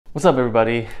What's up,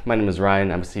 everybody? My name is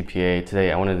Ryan. I'm a CPA.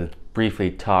 Today I wanted to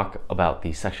briefly talk about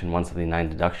the Section 179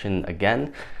 deduction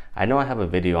again. I know I have a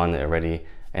video on it already,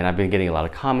 and I've been getting a lot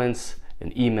of comments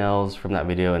and emails from that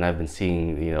video, and I've been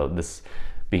seeing this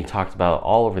being talked about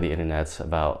all over the internet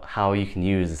about how you can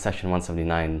use the Section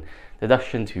 179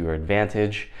 deduction to your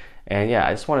advantage. And yeah,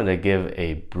 I just wanted to give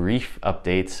a brief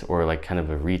update or like kind of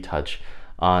a retouch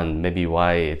on maybe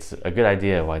why it's a good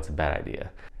idea, why it's a bad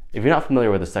idea. If you're not familiar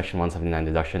with the Section 179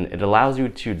 deduction, it allows you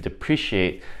to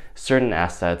depreciate certain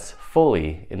assets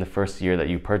fully in the first year that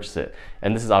you purchase it.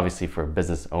 And this is obviously for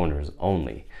business owners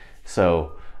only.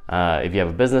 So if you have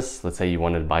a business, let's say you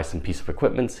wanted to buy some piece of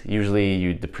equipment, usually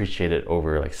you depreciate it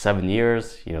over like 7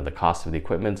 years, the cost of the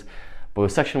equipment. But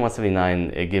with Section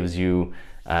 179, it gives you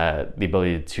the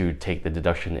ability to take the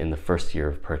deduction in the first year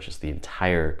of purchase, the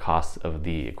entire cost of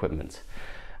the equipment.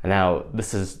 Now,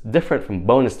 this is different from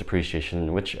bonus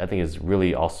depreciation, which I think is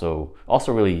really also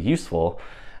really useful,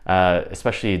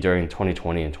 especially during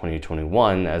 2020 and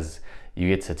 2021, as you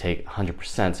get to take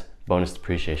 100% bonus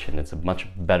depreciation. It's a much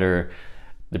better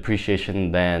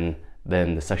depreciation than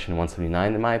the Section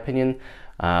 179, in my opinion.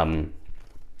 But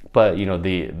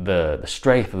the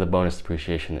strength of the bonus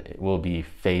depreciation will be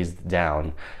phased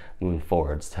down moving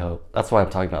forward. So that's why I'm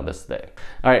talking about this today.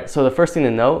 All right, so the first thing to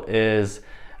note is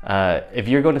if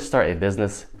you're going to start a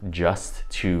business just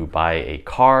to buy a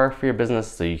car for your business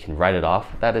so you can write it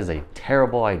off, that is a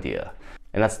terrible idea.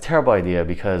 And that's a terrible idea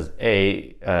because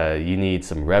you need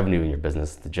some revenue in your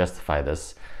business to justify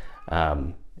this.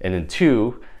 And then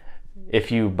two,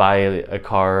 if you buy a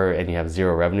car and you have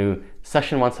zero revenue,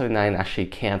 Section 179 actually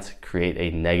can't create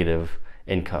a negative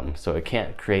income. So it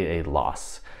can't create a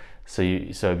loss. So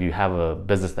if you have a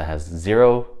business that has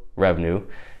zero revenue,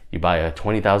 you buy a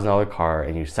 $20,000 car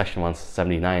and you Section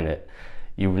 179 it,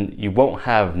 you won't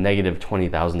have negative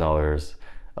 $20,000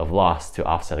 of loss to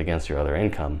offset against your other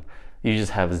income. You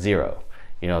just have zero.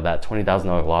 That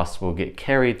 $20,000 loss will get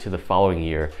carried to the following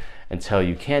year until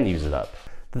you can use it up.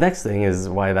 The next thing is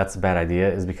why that's a bad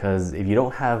idea is because if you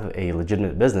don't have a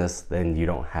legitimate business, then you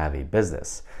don't have a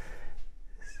business.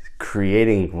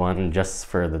 Creating one just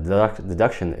for the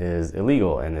deduction is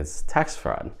illegal and it's tax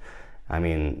fraud. I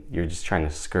mean, you're just trying to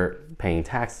skirt paying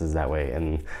taxes that way,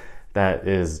 and that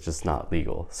is just not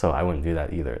legal. So I wouldn't do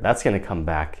that either. That's going to come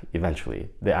back eventually.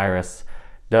 The IRS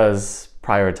does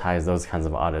prioritize those kinds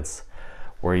of audits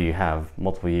where you have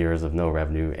multiple years of no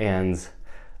revenue and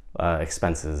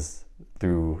expenses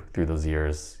through those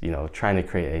years, trying to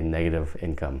create a negative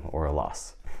income or a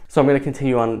loss. So I'm going to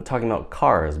continue on talking about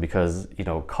cars because,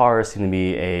 cars seem to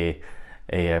be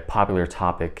a popular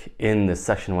topic in the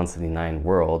Section 179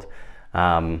 world.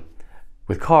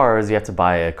 With cars, you have to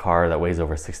buy a car that weighs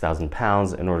over 6,000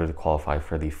 pounds in order to qualify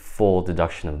for the full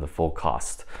deduction of the full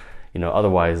cost.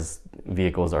 Otherwise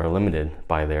vehicles are limited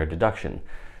by their deduction.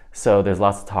 So there's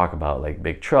lots of talk about like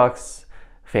big trucks,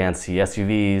 fancy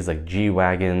SUVs like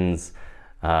G-Wagons,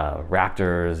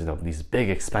 Raptors, these big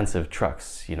expensive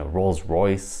trucks,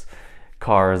 Rolls-Royce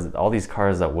cars, all these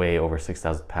cars that weigh over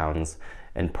 6,000 pounds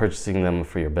and purchasing them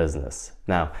for your business.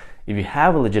 Now, if you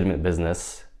have a legitimate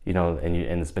business, and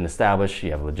it's been established, you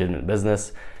have a legitimate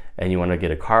business and you want to get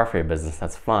a car for your business,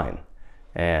 that's fine.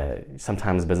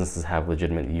 Sometimes businesses have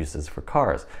legitimate uses for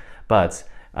cars, but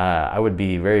I would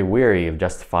be very wary of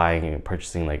justifying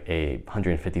purchasing like a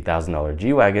 $150,000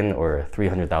 G-Wagon or a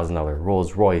 $300,000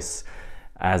 Rolls-Royce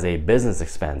as a business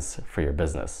expense for your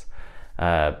business.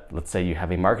 Let's say you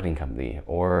have a marketing company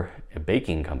or a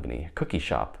baking company, a cookie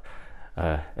shop,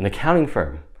 an accounting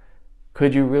firm.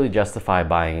 Could you really justify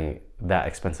buying that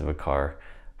expensive a car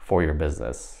for your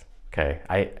business? Okay,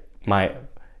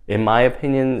 in my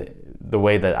opinion, the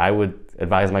way that I would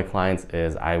advise my clients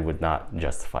is I would not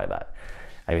justify that.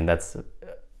 I mean, that's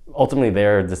ultimately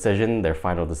their decision, their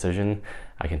final decision.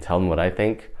 I can tell them what I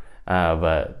think,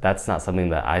 but that's not something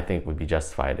that I think would be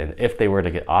justified. And if they were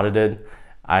to get audited,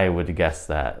 I would guess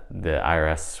that the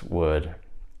IRS would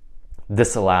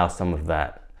disallow some of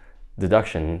that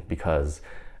deduction because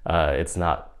it's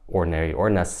not ordinary or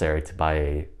necessary to buy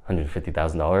a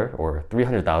 $150,000 or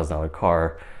 $300,000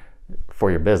 car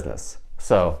for your business.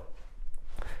 So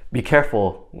be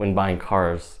careful when buying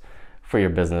cars for your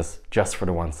business just for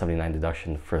the 179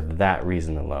 deduction for that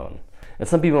reason alone. And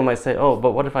some people might say, oh,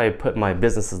 but what if I put my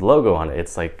business's logo on it?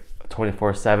 It's like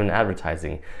 24/7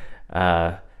 advertising.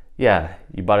 Yeah,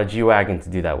 you bought a G-Wagon to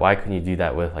do that. Why couldn't you do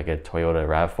that with like a Toyota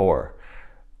RAV4,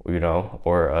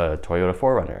 or a Toyota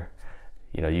 4Runner?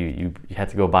 You had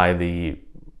to go buy the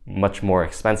much more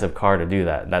expensive car to do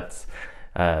that.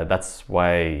 That's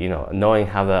why, knowing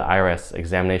how the IRS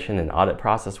examination and audit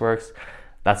process works,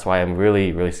 That's why I'm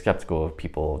really, really skeptical of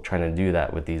people trying to do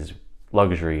that with these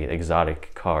luxury,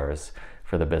 exotic cars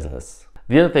for the business.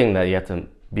 The other thing that you have to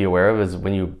be aware of is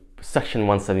when you Section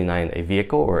 179 a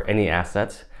vehicle or any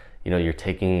asset, you're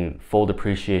taking full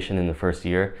depreciation in the first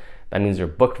year. That means your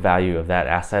book value of that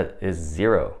asset is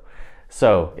 0.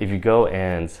 So if you go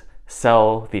and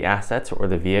sell the asset or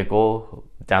the vehicle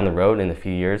down the road in a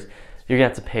few years, you're gonna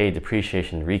have to pay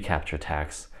depreciation recapture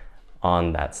tax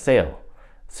on that sale.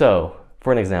 So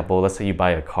for an example, let's say you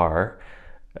buy a car,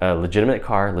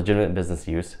 legitimate business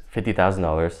use,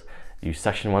 $50,000, you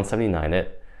Section 179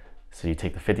 it, so you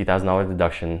take the $50,000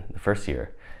 deduction the first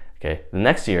year. Okay, the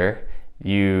next year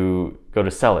you go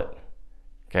to sell it.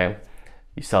 Okay,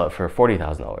 you sell it for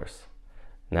 $40,000.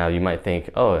 Now you might think,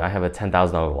 oh, I have a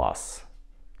 $10,000 loss,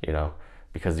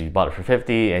 because you bought it for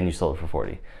 50 and you sold it for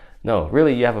 40. No,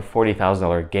 really, you have a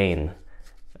 $40,000 gain.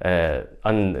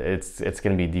 It's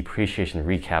going to be depreciation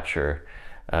recapture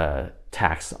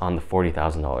tax on the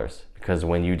 $40,000, because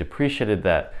when you depreciated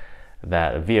that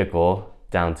vehicle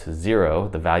down to 0,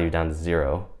 the value down to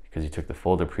 0, because you took the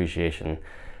full depreciation,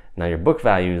 now your book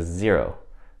value is 0.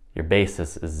 Your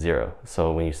basis is 0.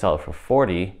 So when you sell it for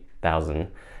 $40,000,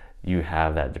 you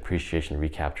have that depreciation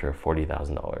recapture of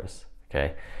 $40,000.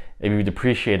 Okay, if you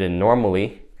depreciate it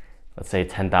normally, let's say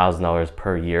 $10,000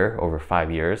 per year over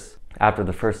 5 years, after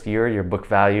the first year, your book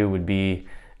value would be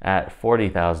at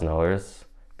 $40,000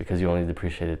 because you only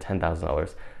depreciated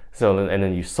 $10,000. So, and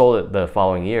then you sold it the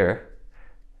following year,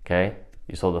 okay?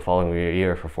 You sold the following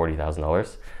year for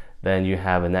 $40,000. Then you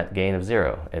have a net gain of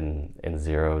 0 and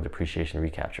 0 depreciation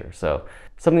recapture. So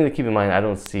something to keep in mind, I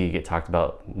don't see get talked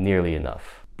about nearly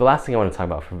enough. The last thing I want to talk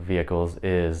about for vehicles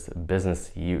is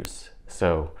business use.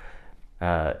 So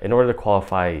in order to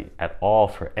qualify at all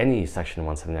for any Section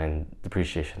 179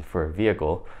 depreciation for a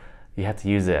vehicle, you have to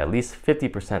use it at least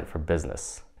 50% for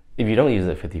business. If you don't use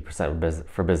it 50%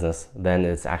 for business, then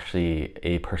it's actually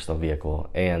a personal vehicle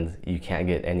and you can't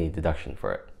get any deduction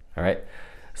for it, all right?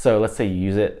 So let's say you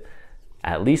use it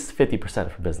at least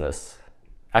 50% for business.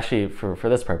 Actually, for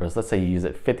this purpose, let's say you use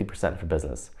it 50% for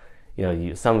business.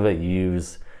 Some of it you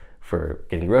use for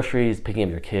getting groceries, picking up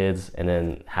your kids, and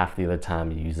then half the other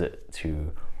time you use it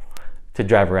to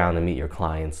drive around and meet your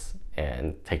clients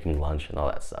and take them lunch and all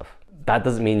that stuff. That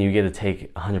doesn't mean you get to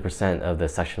take 100% of the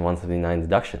Section 179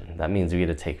 deduction. That means you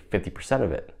get to take 50%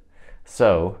 of it.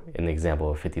 So in the example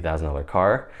of a $50,000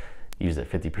 car, use it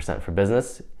 50% for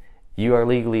business, you are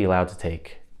legally allowed to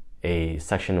take a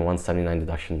Section 179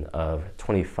 deduction of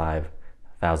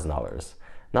 $25,000,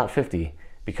 not 50,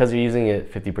 because you're using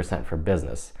it 50% for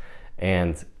business.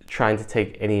 And trying to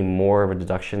take any more of a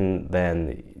deduction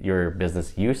than your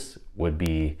business use would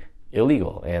be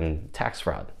illegal and tax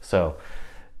fraud. So,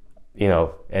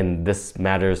 and this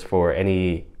matters for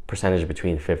any percentage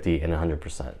between 50 and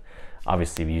 100%.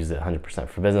 Obviously, if you use it 100%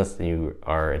 for business, then you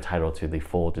are entitled to the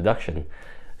full deduction.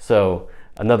 So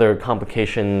another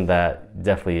complication that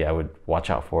definitely I would watch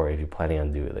out for if you're planning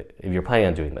on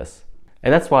doing this.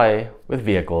 And that's why with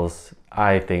vehicles,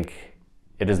 I think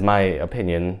it is my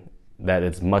opinion that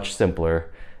it's much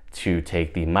simpler to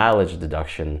take the mileage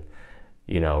deduction,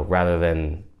 rather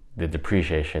than the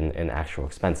depreciation and actual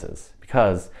expenses.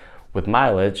 Because with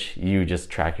mileage, you just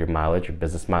track your mileage, your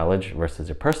business mileage versus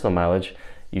your personal mileage.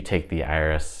 You take the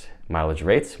IRS mileage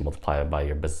rates, multiply it by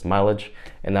your business mileage,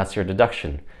 and that's your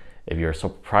deduction. If you're a sole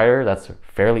proprietor, that's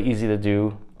fairly easy to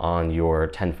do on your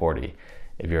 1040.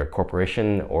 If you're a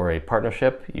corporation or a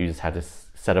partnership, you just have to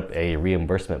set up a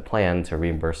reimbursement plan to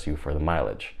reimburse you for the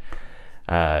mileage.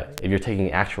 If you're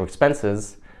taking actual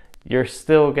expenses, you're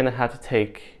still gonna have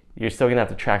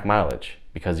to track mileage,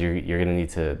 because you're gonna need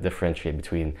to differentiate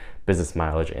between business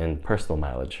mileage and personal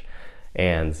mileage.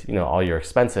 And all your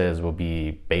expenses will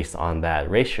be based on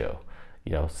that ratio.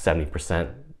 70%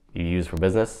 you use for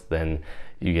business, then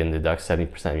you can deduct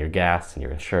 70% of your gas and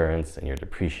your insurance and your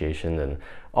depreciation and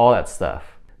all that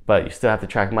stuff. But you still have to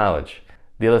track mileage.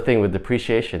 The other thing with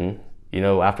depreciation,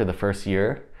 after the first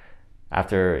year,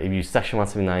 if you Section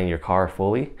 179 your car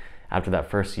fully, after that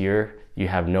first year, you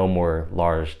have no more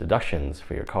large deductions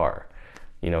for your car,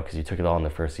 because you took it all in the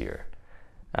first year.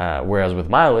 Whereas with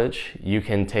mileage, you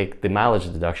can take the mileage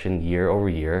deduction year over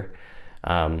year.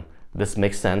 This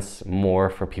makes sense more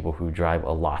for people who drive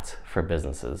a lot for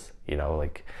businesses,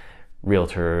 like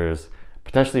realtors,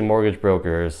 potentially mortgage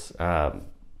brokers,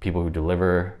 people who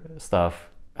deliver stuff.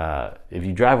 If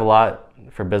you drive a lot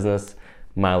for business,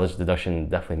 mileage deduction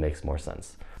definitely makes more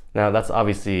sense. Now, that's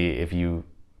obviously if you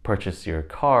purchase your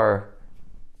car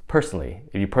personally.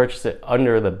 If you purchase it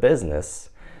under the business,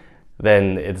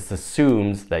 then it's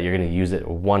assumed that you're going to use it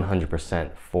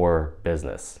 100% for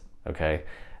business, okay?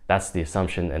 That's the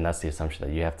assumption, and that's the assumption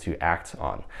that you have to act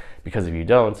on. Because if you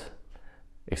don't,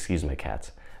 excuse my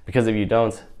cat, because if you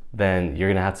don't, then you're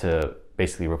gonna have to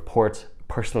basically report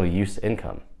personal use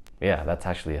income. Yeah, that's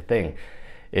actually a thing.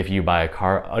 If you buy a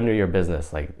car under your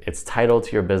business, like it's titled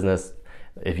to your business,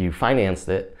 if you financed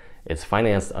it, it's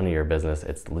financed under your business,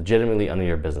 it's legitimately under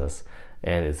your business,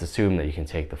 and it's assumed that you can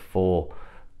take the full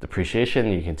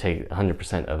depreciation, you can take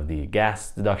 100% of the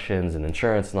gas deductions and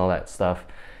insurance and all that stuff.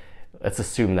 Let's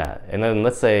assume that. And then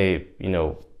let's say, you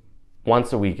know,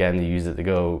 once a weekend you use it to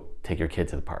go take your kid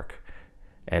to the park,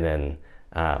 and then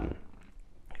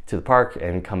to the park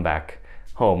and come back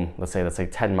home. Let's say that's like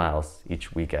 10 miles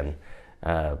each weekend.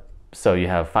 So you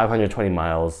have 520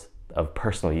 miles of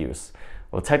personal use.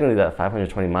 Well, technically that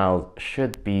 520 miles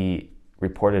should be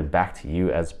reported back to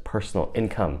you as personal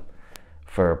income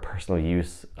for personal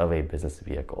use of a business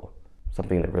vehicle.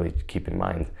 Something to really keep in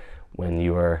mind when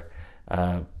you are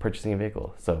purchasing a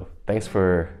vehicle. So thanks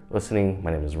for listening.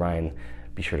 My name is Ryan.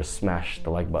 Be sure to smash the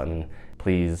like button.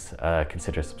 Please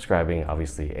consider subscribing,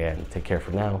 obviously, and take care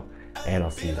for now. And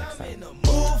I'll see you next time.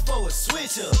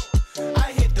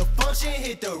 I hit the function,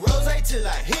 hit the rose till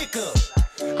I hiccup.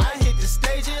 I hit the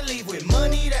stage and leave with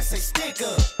money that's a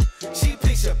sticker. She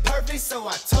picture perfect, so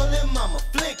I told him I'm a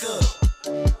flicker.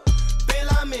 Bill,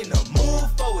 I'm in the mood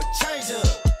for a change up.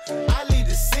 I leave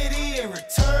the city and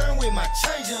return with my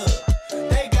change up.